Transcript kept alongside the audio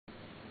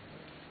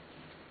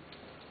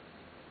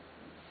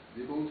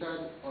The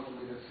UNCTAD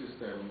Automated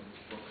System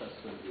for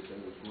Customs Data,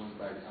 which goes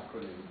by the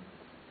acronym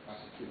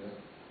ASYCUDA,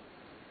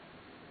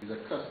 is a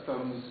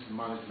customs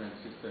management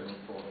system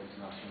for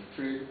international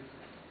trade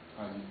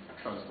and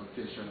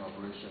transportation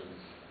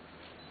operations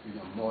in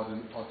a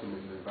modern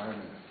automated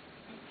environment.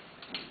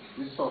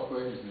 This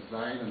software is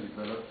designed and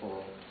developed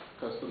for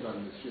customs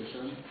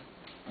administration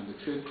and the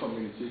trade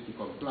community to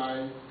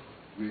comply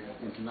with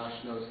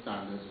international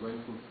standards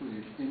when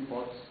fulfilling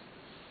imports,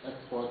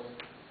 exports,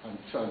 and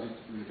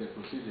transit-related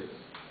procedures.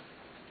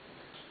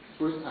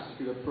 Through its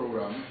ASYCUDA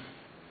program,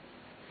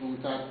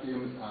 UNCTAD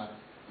aims at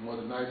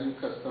modernizing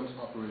customs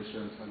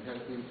operations and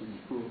helping to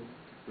improve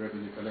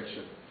revenue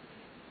collection,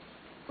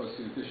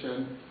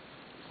 facilitation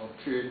of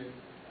trade,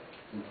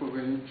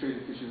 improving trade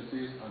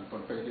efficiencies and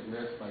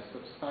competitiveness by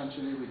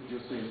substantially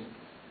reducing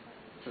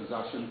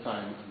transaction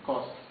time and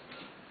costs,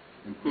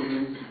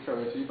 improving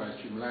security by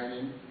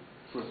streamlining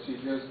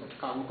procedures of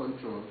cargo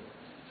control,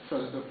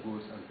 transit of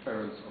goods, and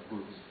clearance of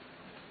goods,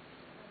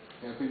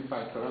 helping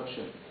fight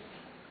corruption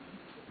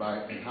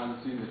by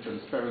enhancing the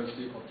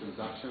transparency of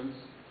transactions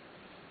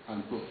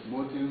and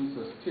promoting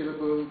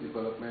sustainable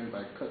development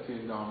by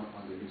cutting down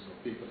on the use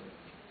of paper.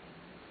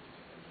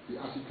 The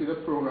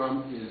ASYCUDA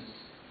program is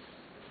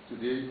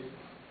today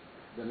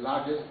the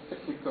largest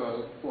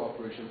technical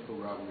cooperation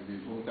program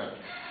within UNCTAD,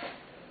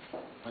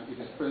 and it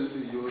is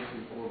presently used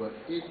in over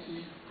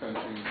 80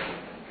 countries,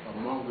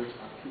 among which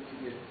are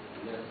 58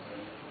 less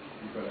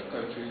developed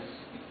countries.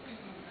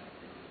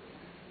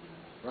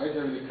 Right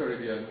here in the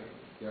Caribbean,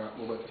 there are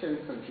over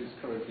 10 countries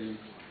currently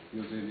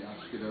using the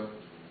ASYCUDA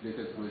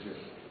latest version,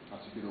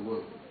 ASYCUDA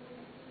World.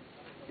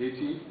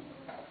 Haiti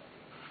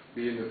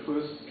being the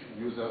first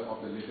user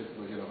of the latest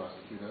version of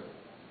ASYCUDA,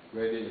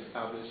 where they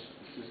established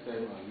the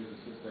system and used the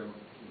system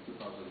in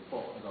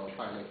 2004 as our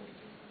pilot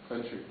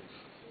country.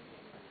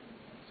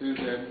 Since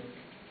then,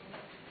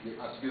 the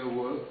ASYCUDA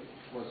World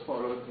was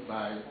followed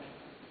by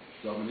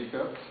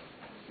Dominica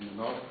in the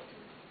north,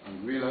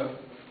 Anguilla,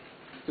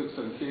 Turks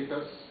and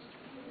Caicos,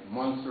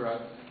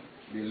 Montserrat,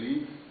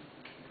 Belize,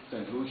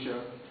 St.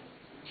 Lucia,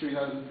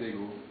 Trinidad and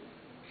Tobago,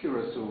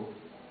 Curacao,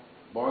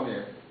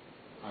 Bonaire,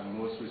 and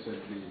most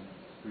recently,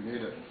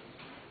 Grenada.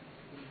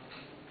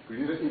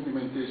 Grenada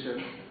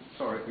implemented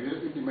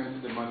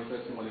the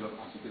manifest model of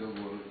ASYCUDA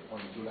World on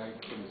July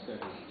 27,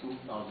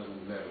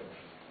 2011.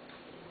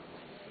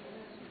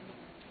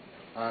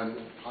 And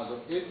as of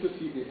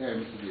 8:30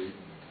 a.m. today,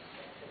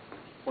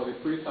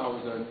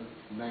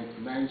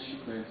 43,099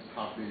 shipments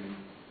have been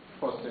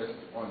processed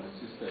on the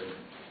system,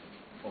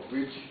 of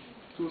which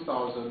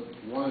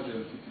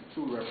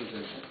 2,152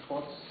 represent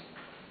exports,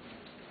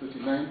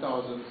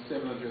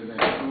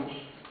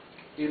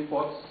 39,792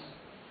 imports,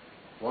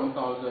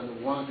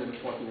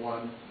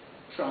 1,141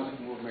 transit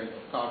movement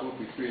of cargo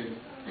between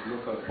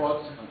local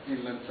ports and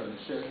inland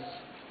transshipments.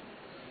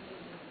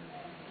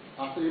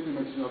 After the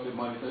implementation of the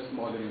manifest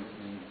model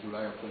in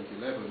July of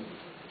 2011,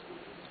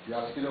 the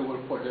ASYCUDA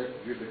World project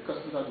with the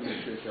Customs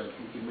Administration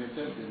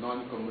implemented the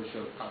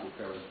non-commercial cargo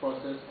clearance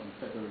process on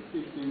February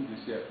 15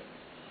 this year.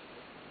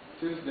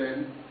 Since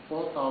then,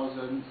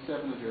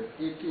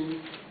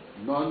 4,718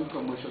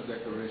 non-commercial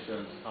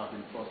declarations have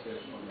been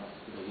processed on the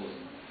ASYCUDA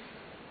World.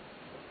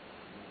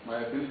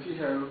 My ability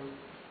here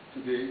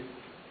today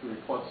to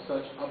report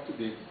such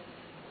up-to-date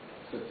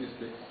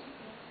statistics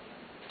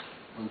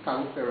on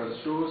cargo clearance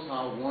shows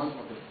how one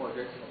of the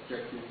project's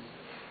objectives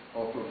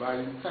of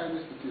providing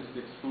timely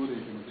statistics through the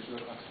implementation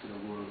of ASYCUDA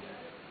World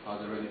has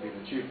already been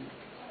achieved.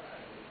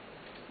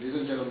 Ladies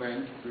and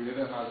gentlemen,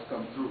 Grenada has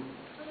come through.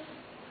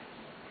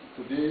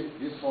 Today,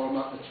 this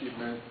hallmark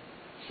achievement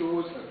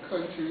shows a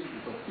country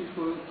with a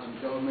people and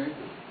government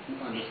who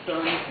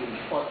understands the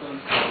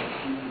importance of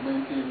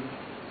implementing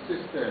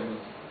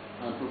systems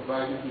and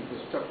providing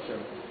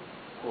infrastructure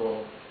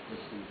for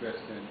this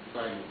investment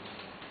climate.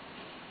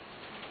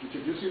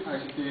 Introducing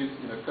ICTs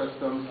in a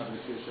customs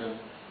administration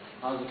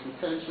has the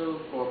potential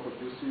for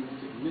producing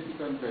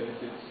significant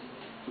benefits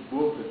to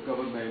both the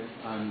government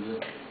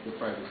and the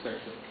private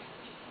sector.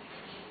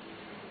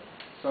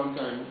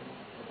 Sometime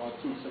about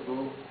 2 weeks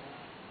ago,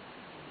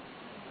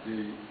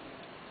 the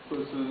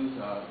persons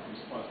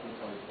responsible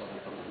for this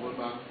project from the World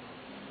Bank,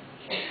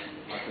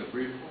 at a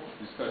brief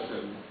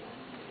discussion,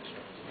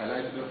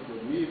 highlighted the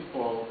need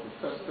for the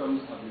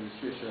customs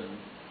administration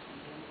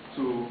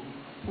to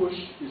push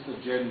its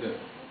agenda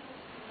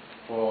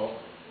for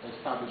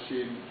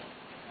establishing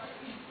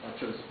a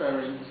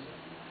transparent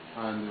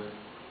and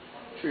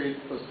trade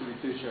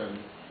facilitation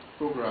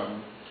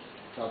program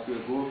that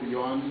will go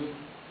beyond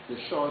the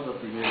shores of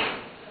Grenada,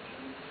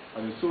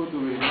 and in so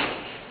doing,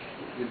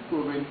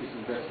 improving its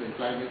investment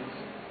climate.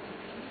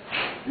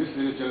 This, ladies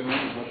and gentlemen,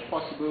 is not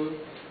possible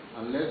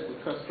unless the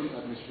customs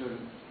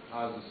administration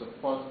has the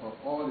support of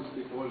all the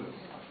stakeholders.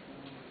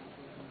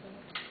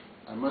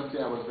 I must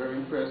say I was very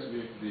impressed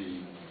with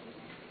the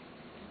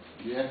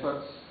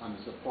efforts and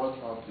the support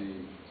of the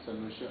St.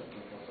 Lucia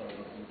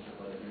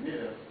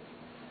Grenada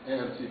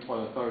ALC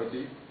Port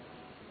Authority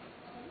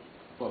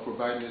for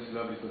providing this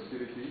lovely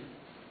facility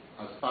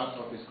as part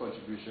of its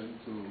contribution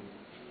to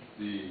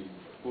the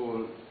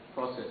whole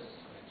process.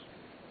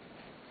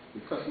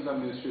 The Customs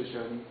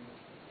Administration,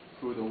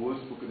 through the words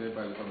spoken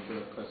by the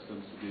Commissioner of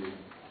Customs today,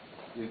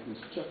 is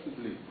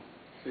instructively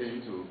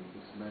saying to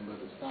its members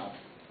of staff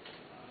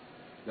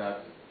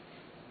that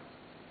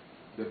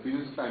the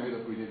business climate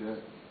of Grenada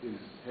is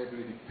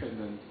heavily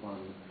dependent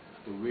on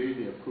the way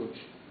they approach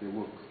their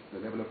work, the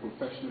level of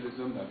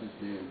professionalism that is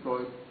being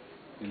employed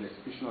in the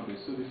execution of their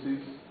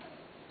services.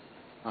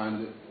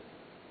 And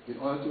in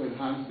order to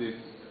enhance this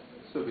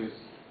service,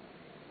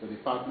 the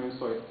department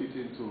saw it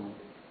fitting to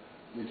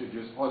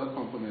introduce other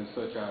components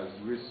such as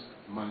risk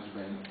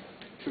management,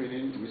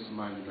 training, risk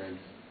management,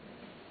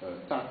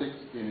 tactics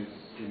in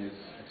its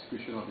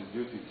execution of its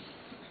duties.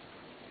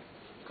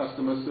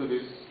 Customer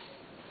service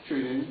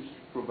training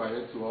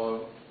provided to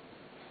all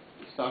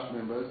staff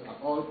members are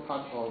all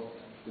part of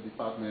the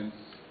department's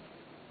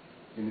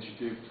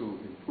initiative to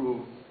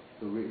improve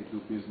the way it do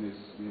business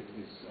with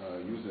its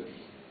users.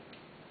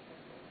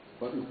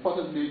 But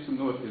importantly to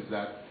note is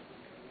that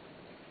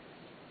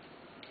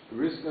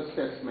risk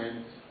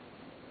assessment,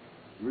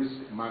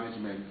 risk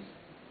management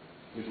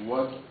is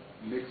what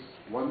makes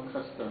one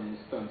custom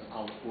stand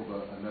out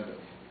over another.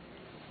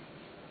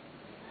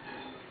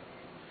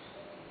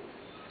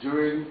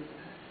 During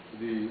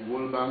the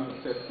World Bank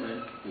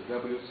assessment, the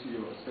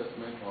WCO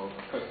assessment of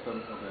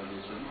customs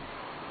organization,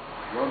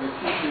 one of the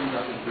key things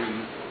that is being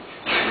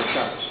looked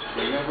at,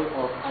 the level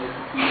of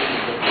ICT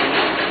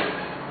investment,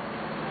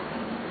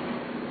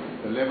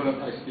 the level of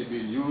ICT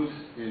being used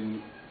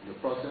in the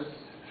process,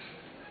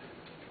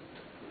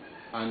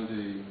 and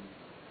the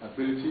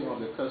ability of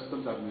the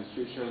Customs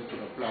Administration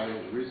to apply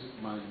risk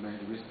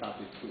management, risk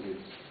tactics to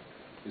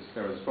its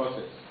current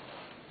process.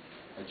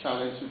 I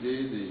challenge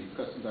today the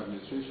Customs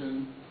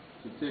Administration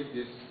to take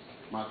this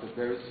matter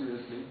very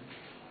seriously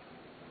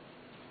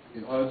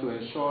in order to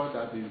ensure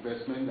that the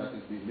investment that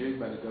is being made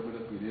by the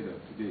government of Grenada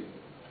today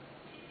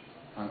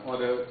and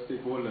other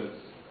stakeholders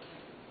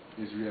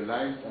is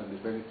realized and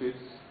the benefits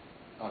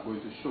are going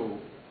to show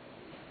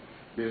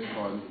based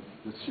on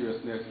the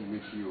seriousness in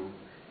which you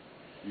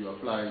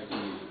apply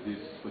to this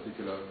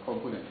particular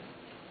component.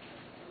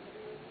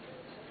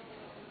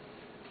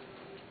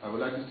 I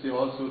would like to say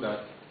also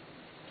that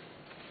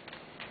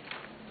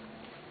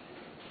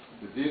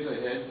the days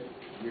ahead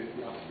with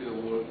the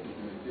ASYCUDA World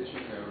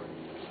implementation era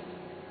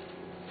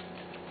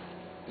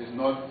is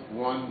not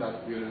one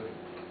that will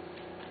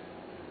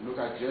look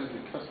at just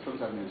the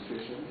Customs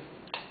Administration,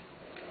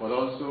 but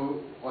also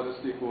other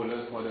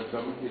stakeholders, other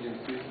government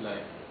agencies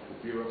like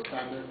the Bureau of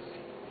Standards,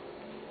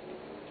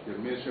 the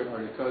Ministry of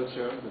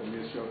Agriculture, the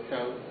Ministry of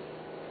Health,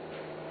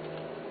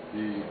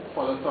 the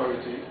Port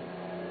Authority,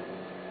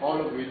 all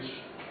of which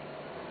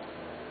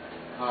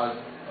has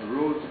a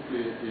role to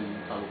play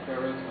in cargo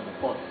clearance and the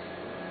ports.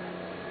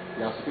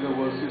 The ASYCUDA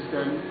World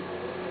system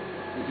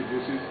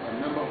introduces a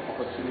number of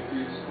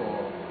opportunities for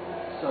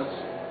such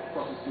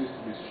processes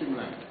to be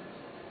streamlined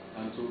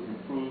and to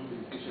improve the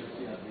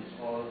efficiency at which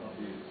all of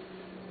these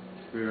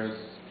various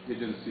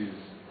agencies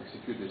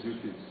execute their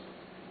duties.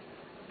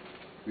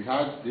 We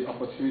had the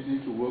opportunity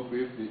to work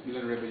with the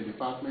Inland Revenue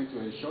Department to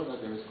ensure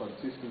that there is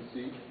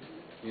consistency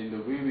in the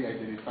way we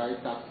identify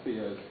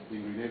taxpayers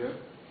in Grenada,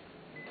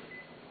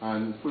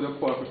 and through the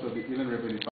cooperation of the Inland Revenue Department,